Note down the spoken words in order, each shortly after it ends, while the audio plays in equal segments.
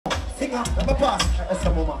Singer, let me pass. That's a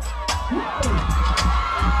moment.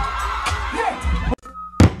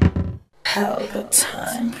 Pelpa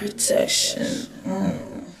time protection.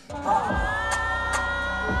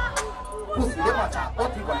 Pussy, they match up.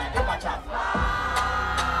 What you gonna they match up?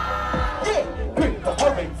 Yeah, bring the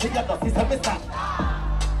orange. See your dust is a mister.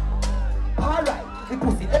 Alright, the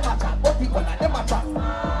pussy, they match up. What you gonna they match up?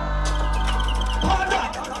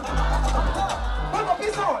 Alright, hold up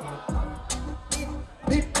his on.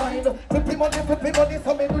 Big mind, flipping money,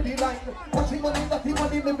 so me do the line. Watching money, dirty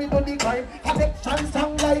money, me do the crime. Connection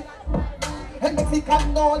strong like. And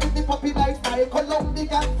Mexican all in the puppy lifestyle.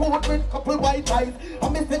 Colombian food with couple white rice.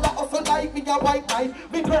 And me say that also like me a white rice.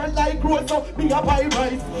 Me girl like rose so me a buy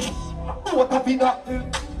rice. Boat of it up,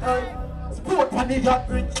 sport on the yacht,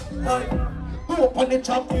 dope on the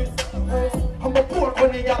chop, I'm a pork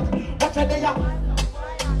on the yacht. Watch out the yacht.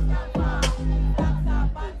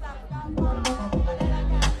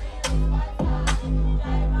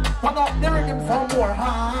 Turn up the rhythm some more,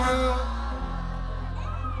 huh?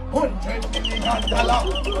 $100 million. What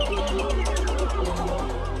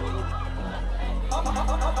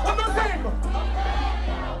am I saying?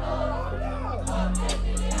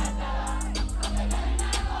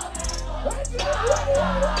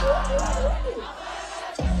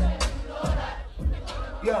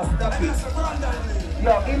 Yo, stop it.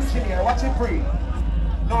 Yo, engineer, watch it free.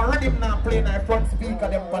 Now, rhythm now playing in front speaker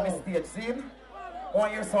them on the stage, see?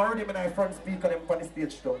 1 year so rhythm in front speaker them on the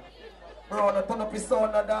stage too. Bro, no turn up his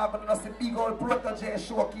sound and dog, and no see big old protege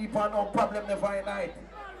showkeeper, no problem never in night.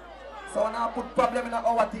 So now put problem in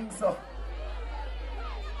our things, so.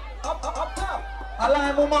 Up top.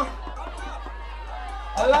 Alive, mama.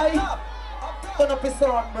 Alive. Turn up his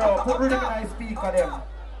sound, bro. Put rhythm in his speaker them.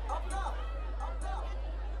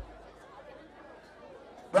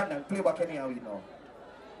 Brandon, play back anyhow we know.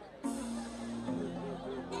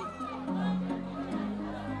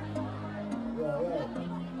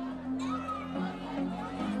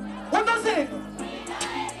 What does it?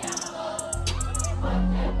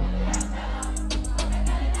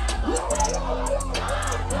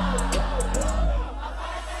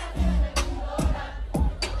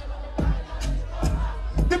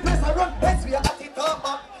 The place I run, yes, we are at it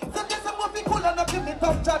up. So there's a movie cool and a give me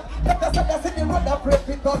tough chat. Let us say in the road, I pray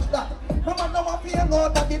to touch that. No man know what fear more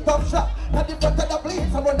than the tough shot. Now the front of the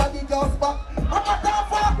bleeds, I'm under the girls back. I'm a tough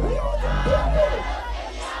fuck.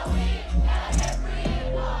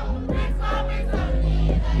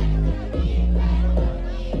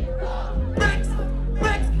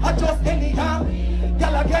 Just anyhow,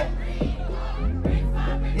 y'all again.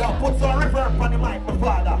 Yo, put some reverb on the mic, my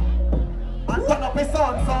father. And turn up his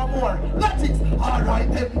sound some more. Let it.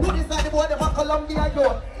 Alright then. You decide the boy them a Columbia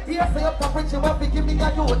youth. Here say up to preach you want to give me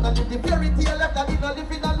a youth. And if the fairy tale left that did not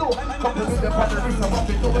live in a low. Couple with the father, this is what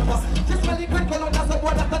we do with us. Just really quick, alone as a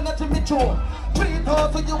boy that can not Jimmy Choo.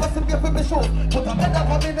 3,000 you was to give me show. Put a bed up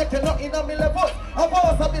for me, make you not in a million votes. I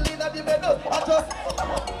was a million of the medals. I just...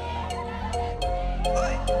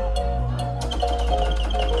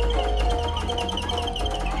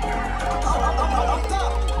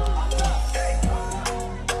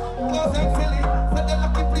 Cause I'm silly, so they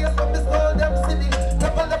lucky place from this world, them silly.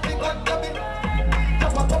 Never left me gun to me.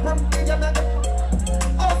 Just a couple from me and them.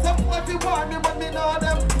 Awesome, what you want me, but me know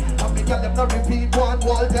them. And me tell them not repeat one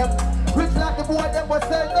wall them. Rich like the boy, them was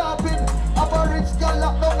sell nothing. I'm a rich girl,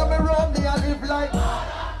 lock down on me room, me I live like.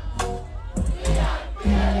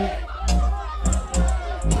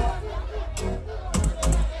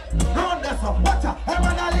 Run this up, watch out,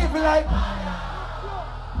 everyone I live like.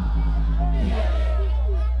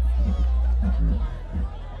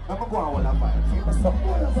 I'm going to go on with that fire. Keep us up.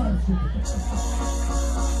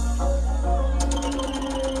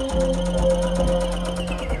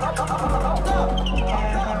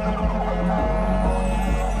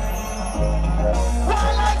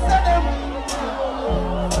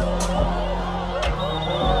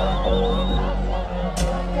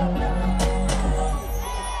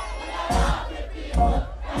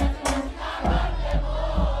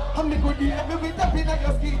 I'm the good deal, I'm with the pin at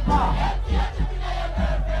your ski park.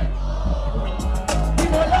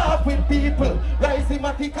 Laugh with people, rising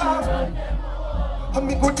at the car. I'm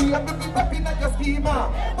a good deal, I'm a big rapping at your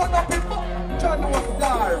schema. But up in John was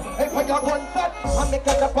star. If I got one fat, I make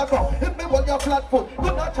a pago. If me want your flat foot, do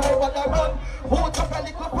not try what I run. Hold up a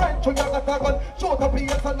little friend, show you got a gun. Show the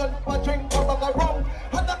PS and then I drink a bag of rum.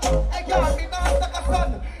 And I got me now like a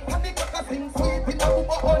son. And they got a sing sweet in a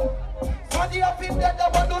woman. So the happy dead, I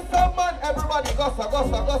want to some man. Everybody gossa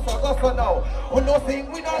now. Oh no sing,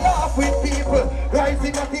 we don't laugh with people.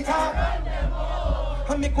 Rising at the car.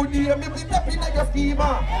 And me could hear me with the pin of your schema.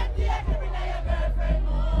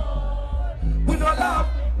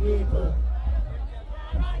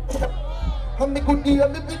 me good deal,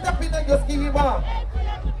 me be tapping on your schema.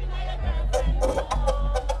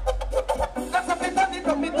 That's a bit of it,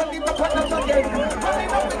 a bit of it, a bit of it.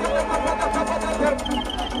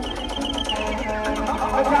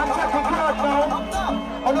 I can't check it out now.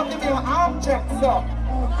 I'm not giving you an arm check, sir.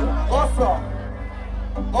 Also.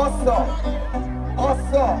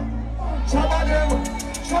 Shabba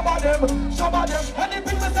them.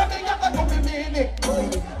 Anything we say, me got to be meaning.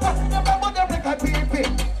 But remember them like a pee-pee.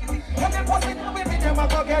 Any pussy with me, them a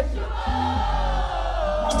go get.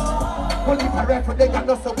 Police arrest for they got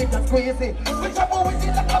no so we can squeeze it. Whichever we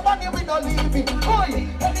need like a money, we don't leave it. Boy,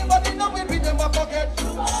 anybody know we be them a go get.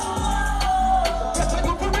 Yes, I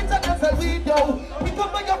do for rich and yes, I read yo. We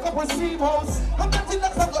come by your couple steam house. I'm getting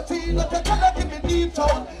like some got tea, like a color give me deep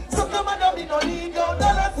tone. So come on, don't be no need yo.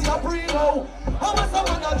 Now see a pre-low. How much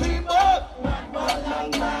someone a dream about?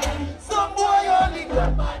 Some boy only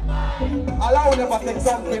allow them to take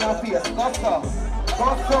something in our face.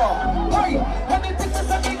 Gossa. Hey, anything to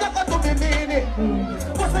say me got to be meaning.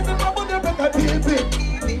 What's in the mouth them like a baby?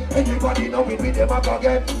 Anybody know me with them a go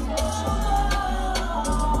get?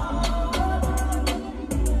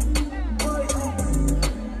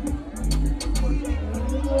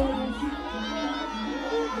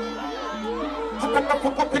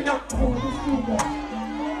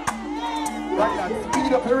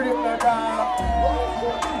 Speed up the rhythm like that.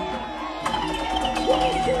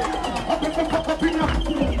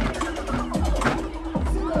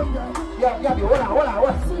 Yeah,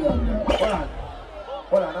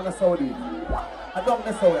 hold on, I'm a Saudi. I don't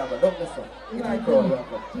necessarily, don't necessarily. You know, I call you.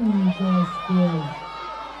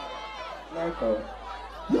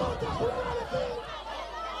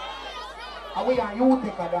 And we are you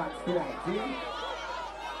take a dance tonight, see?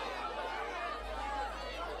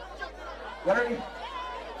 You ready?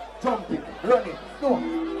 Jump it, run it, slow.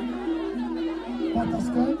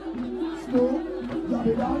 Fantastic, slow, drop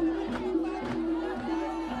it down.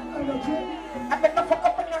 Energy. I bet the fuck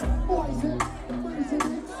up in here. Who is it? Where is it?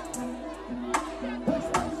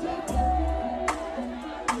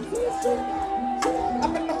 I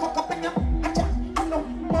bet the fuck up in here. I no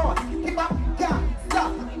more. Keep up, can't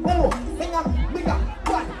stop. Oh, singer, bigger,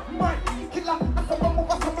 one, man, killer. I'm some move,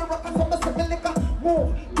 I'm some rock, I'm some civilica. Move,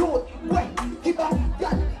 dude, wait, keep up,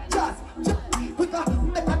 yeah, just, quicker,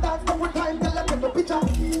 make a dance couple times, tell them get the picture.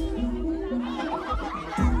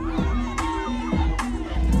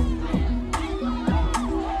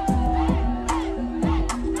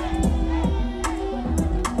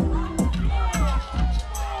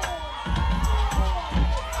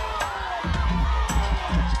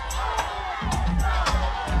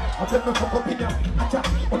 Let me fuck up in ya, acha,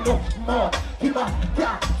 oh no, more, keep up,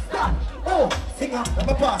 can't stop, oh, singer, let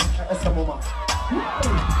me pass, that's a moment.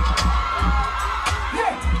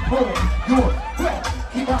 Yeah, oh, you, wait,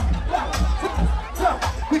 keep up, stop,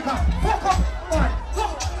 quicker, fuck up, man, go,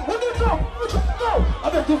 when you jump, go, I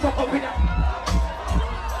bet you fuck up in ya.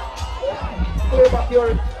 Go back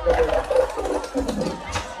here.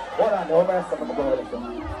 Hold on, no more stuff, I'm going to go.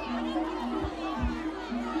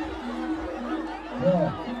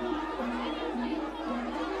 Yeah.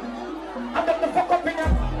 I'm going to fuck up in here.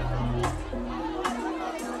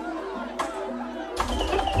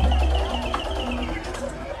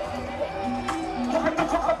 I'm going to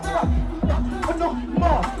fuck up there. Oh no,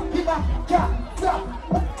 more. Give up, can't stop.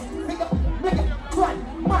 Make it, one,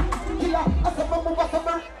 man, killer. I said, move, I said,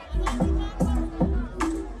 man.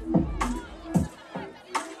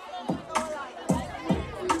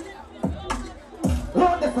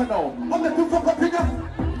 Run this one now. I'm going to fuck up in here.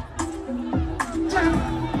 Jump.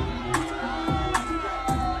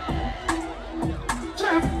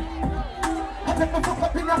 Let me fuck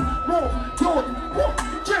up in ya, move, dude, move,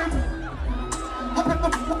 jump.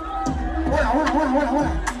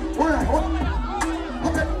 Hold on.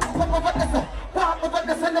 Okay, come over this, walk over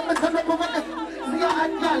this, and let me turn up over this. See ya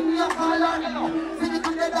and girl, me a call on you. See you to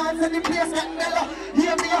the dance and the place get mellow.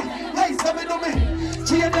 Hear me ya, hey, so me do me.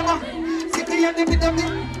 Cheer them up, see me and the bit of me.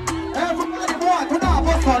 Everybody want to know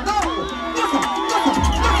what's on now. Listen.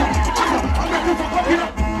 I'm gonna fuck up in ya.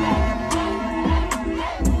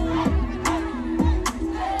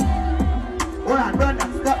 Run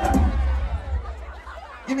that, stop that.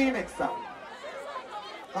 Give me the next song.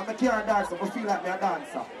 I'm a can't dance, so I feel like me a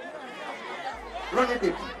dancer. Run it,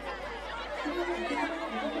 dip.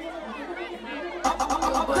 Up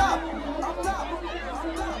top.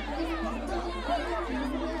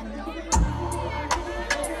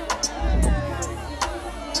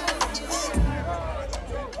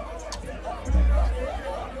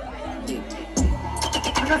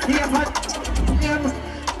 I'm not here, man.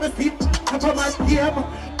 I'm not here. Come on, my DM.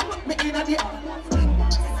 Me in a the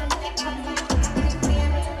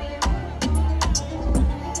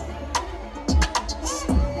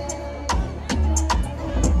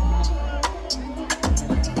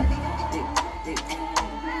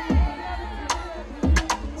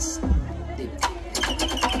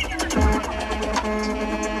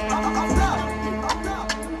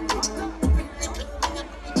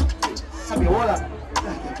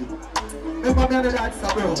like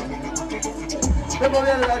some bro. Them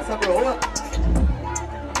really like some bro.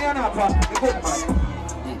 You're not pop, you good man.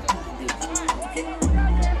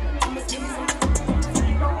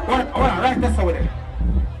 Hold on, right this over there.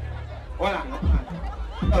 Hold on.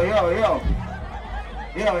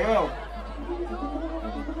 Yo.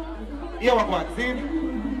 Yo, what, see?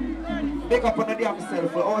 Make up on the damn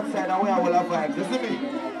self for outside and where I will have vibes, you see me?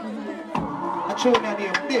 I show me a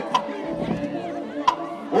name, dip.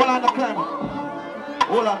 Hold on the climb.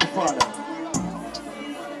 Hold on the father.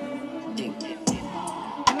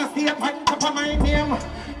 I'ma stay up on top of my name.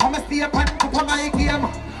 I'ma stay up on top of my game.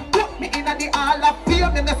 Put me in the hall of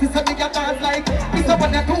fame. Then the sister me get dance like this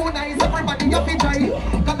one you're too nice, everybody you fi try.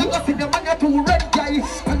 Cause I go see them and you're too red guy.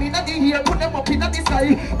 Come in the here, put them up in the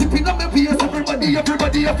sky. Dipping up my face, everybody you fi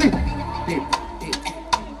dip.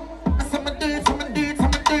 Some do it, I'ma dip.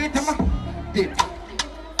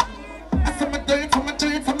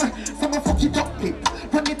 Some fuck it up, dip.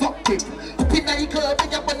 Run it up, dip. Up in the club,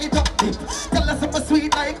 make your money top, dip. Tell us I'm a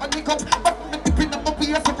sweet like honeycomb. But me dipping up my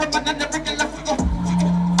face, every man and every girl have to go.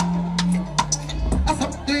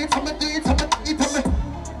 Some do it, I'ma dip. Some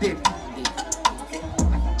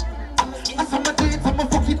do it, I'ma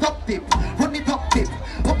fuck it up, dip. Run it up, dip.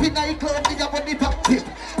 Up in the club, make your money top, dip.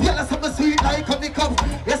 Tell us I'm a sweet like honeycomb.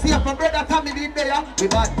 You see, my brother Tommy in there. We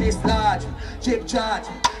got this large, chip charge,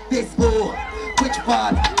 this bow. Which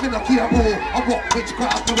part? Me no care who. I walk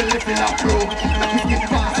witchcraft, we will live in our flow. Make it get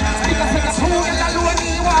fast. Because I say who in the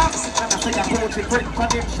lonely walk. And I say I hold the break for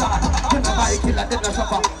them shot. When the bike killer, then the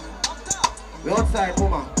shopper. We outside,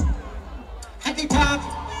 woman. At the top.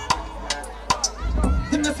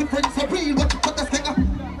 Then the friends are real, what you put the stinger.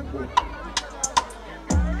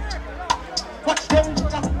 Watch them.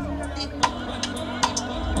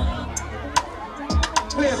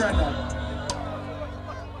 Where, brother?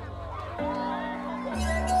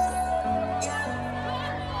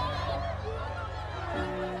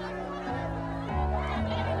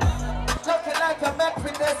 You're meant for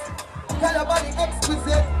this. Tell your body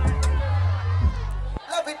exquisite.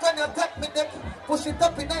 Love it when you tap me dick. Push it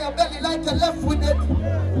up in your belly like you're left with it.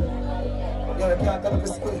 Yo, you can't tell me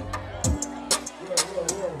square.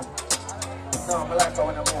 No, I like her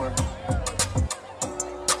when I'm more.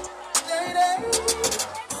 Lady,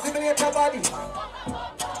 stimulate your body.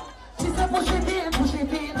 She said push it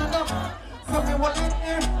in enough. So me want it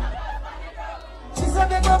here. She said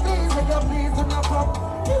make you please do not come.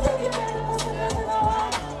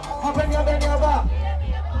 Bend your back.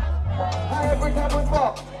 Every time we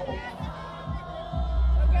fuck.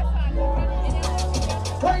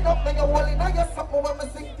 Right up, make a wall in your supper when we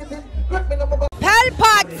sing it in.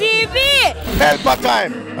 Pelpa TV! Pelpa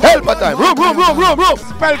time! Room!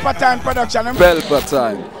 Pelpa time production!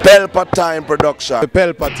 Pelpa time production!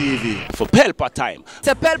 Pelpa TV! For Pelpa time! It's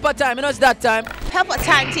a Pelpa time, you know it's that time. Pelpa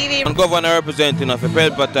time TV! I'm governor representing of a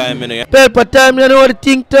Pelpa time, you know. Pelpa time, you know what I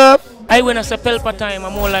think tough? I when I say Pelpa time,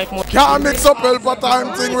 I'm more like more. Can't mix up Pelpa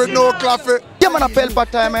time thing with no coffee. Yeah, man, a Pelpa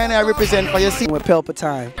time, and I represent for you. See, we're Pelpa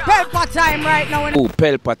time. Pelpa time right now. Oh,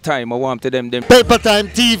 Pelpa time, I want to them. Pelpa time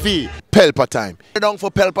TV. Pelpa time. Down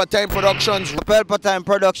for Pelpa time productions. Pelpa time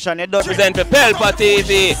production. It does represent for Pelpa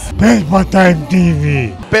TV. Pelpa time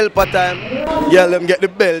TV. Pelpa time. Yeah, let them get the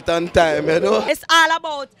belt on time, you know. It's all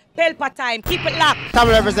about Pelpa time. Keep it locked. Time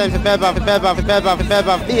represent for Pelpa,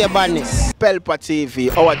 be a badness. Pelpa TV,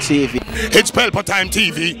 our TV. It's Pelpa time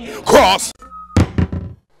TV. Cross.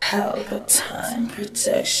 Pelpa time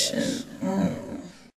protection.